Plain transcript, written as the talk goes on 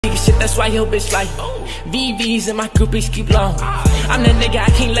Shit, that's why your bitch like VVs and my groupies keep long. I'm that nigga, I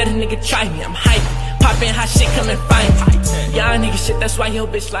can't let a nigga try me. I'm hype, poppin' hot shit, come and find me. Young nigga shit, that's why your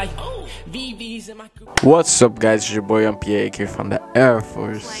bitch like VVs and my groupies. What's up, guys? It's your boy Young Pierre here from the Air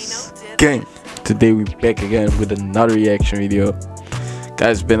Force Gang. Today we back again with another reaction video.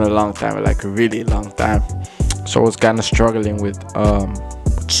 Guys, it's been a long time, like a really long time. So I was kind of struggling with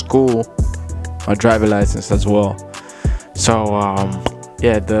school, my driver license as well. So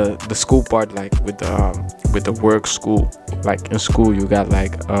yeah, the school part, like with the work school, like in school you got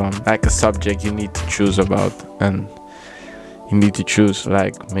like a subject you need to choose about, and you need to choose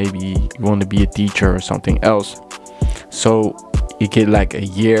like maybe you want to be a teacher or something else. So you get like a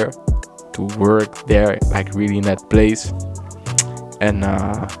year to work there, like really in that place, and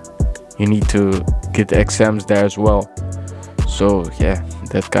you need to get the exams there as well. So yeah,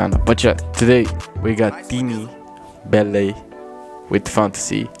 that kind of. But yeah, today we got TINI, Beéle with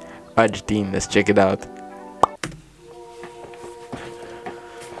Fantasi, Argentine. Let's check it out.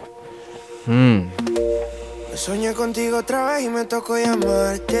 Soñé contigo otra vez y me tocó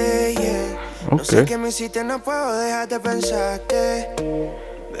llamarte, yeah. No sé qué me hiciste, no puedo dejar de pensarte.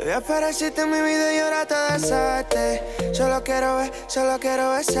 Bebé, apareciste en mi vida y ahora te besaste. Solo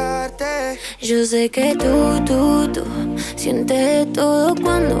quiero besarte. Yo sé que tú sientes todo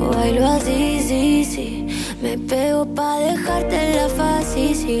cuando bailo así, sí. Me pego pa' dejártela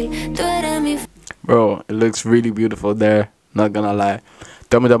fácil. Tú eres mi... Bro, it looks really beautiful there, not gonna lie.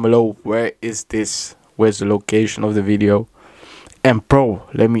 Tell me down below, where is this? Where's the location of the video? And bro,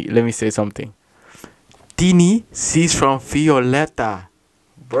 let me say something. TINI, she's from Violeta.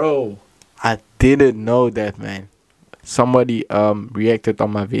 Bro, I didn't know that, man. Somebody reacted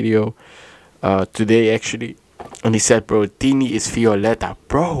on my video today actually, and he said, bro, TINI is Violeta.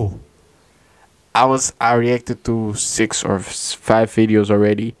 Bro, I reacted to 6 or 5 videos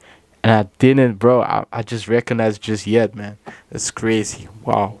already, and I didn't, bro. I just recognized just yet, man. That's crazy.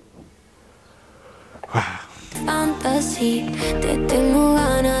 Wow. Fantasi, te tengo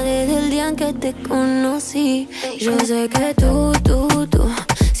ganas desde el día en que te conocí. Yo sé que tú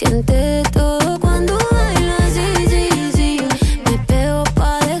sientes todo cuando bailo así, sí. Me pego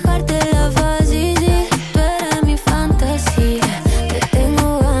pa' dejártela fácil, sí. Tú eres mi fantasía. Te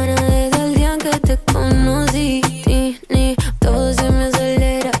tengo ganas desde el día en que te conocí. TINI, todo se me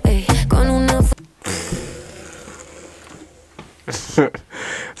acelera, ey, con una...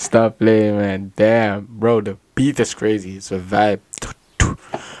 Stop playing, man. Damn, bro, the beat is crazy. It's a vibe.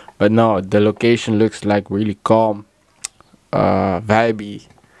 But no, the location looks like really calm, vibey.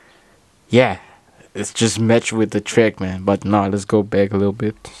 Yeah, it's just matched with the track, man. But no, let's go back a little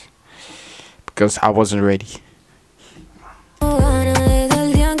bit because I wasn't ready.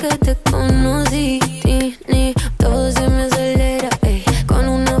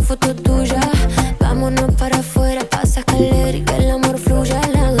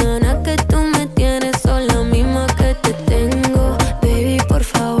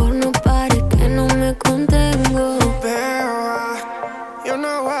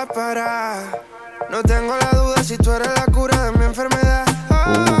 No tengo la duda si tú eres la cura de mi enfermedad.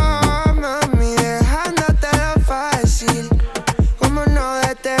 Oh, mami, dejándotelo fácil. Como no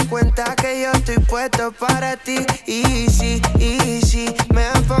date cuenta que yo estoy puesto para ti. Easy, me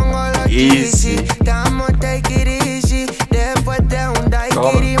pongo lo easy. Estamos take it easy. Después de un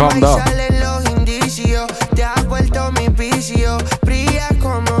daiquiri y salen los indicios. Te has vuelto mi vicio. Brillas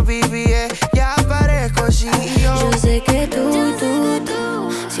como BBE. Ya parezco CEO. Yo sé que tú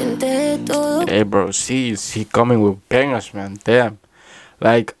sientes todo. Hey bro, she coming with bangers, man. Damn.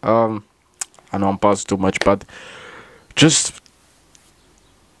 Like I know I'm pausing too much, but just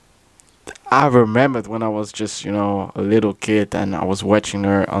I remembered when I was just, you know, a little kid and I was watching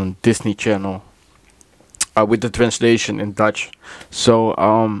her on Disney Channel with the translation in Dutch. So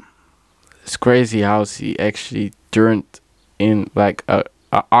it's crazy how she actually turned in like a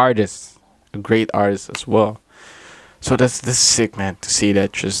artist, a great artist as well. So that's sick, man, to see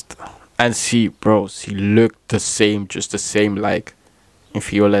that. Just, and she looked the same, just the same like in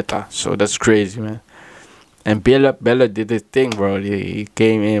Violeta. So that's crazy, man. And Beéle did his thing, bro. He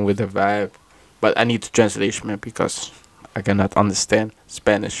came in with the vibe. But I need the translation, man, because I cannot understand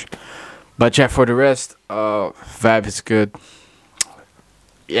Spanish. But yeah, for the rest, vibe is good.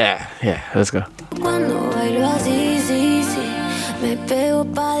 Yeah, let's go. Cuando bailo así, sí. Me pego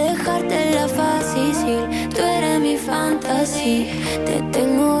pa' dejártela fácil. Tú eres mi fantasía. Te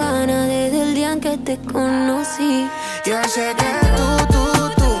tengo ganas desde el día en que te conocí. Yo sé que tú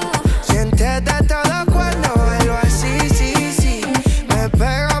sientes de todo cuando bailo así, sí. Me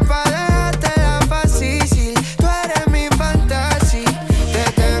pego pa' dejártela fácil. Tú eres mi fantasía. Te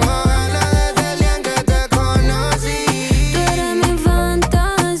tengo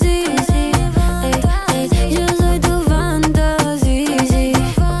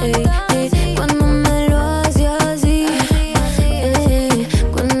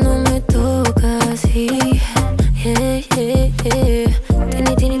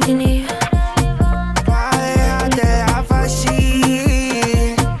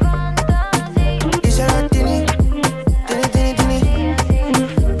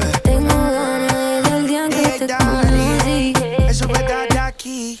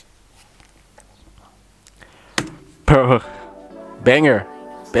banger,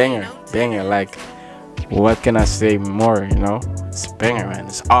 banger, banger. Like, what can I say more? You know, it's a banger, man.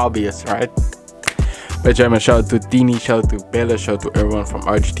 It's obvious, right? But yeah, man, shout out to TINI, shout out to Beéle, shout out to everyone from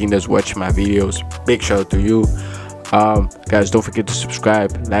Argentina that's watching my videos. Big shout out to you. Guys, don't forget to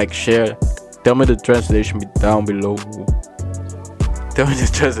subscribe, like, share. Tell me the translation down below. Tell me the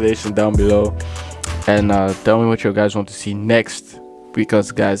translation down below. And tell me what you guys want to see next.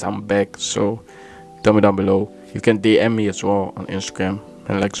 Because, guys, I'm back. So, tell me down below. You can DM me as well on Instagram.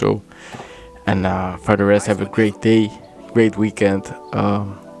 And like so. And for the rest, have a great day. Great weekend.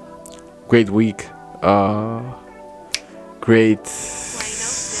 Great week. Great.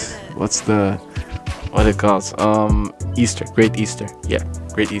 What's the... what it calls? Easter. Great Easter. Yeah.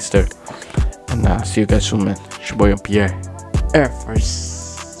 Great Easter. And see you guys soon, man. It's your boy Young Pierre.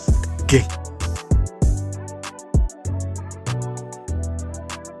 AirforceGang.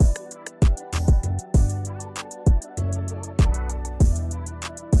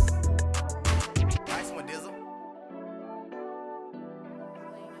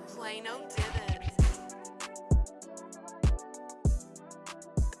 Play no divots.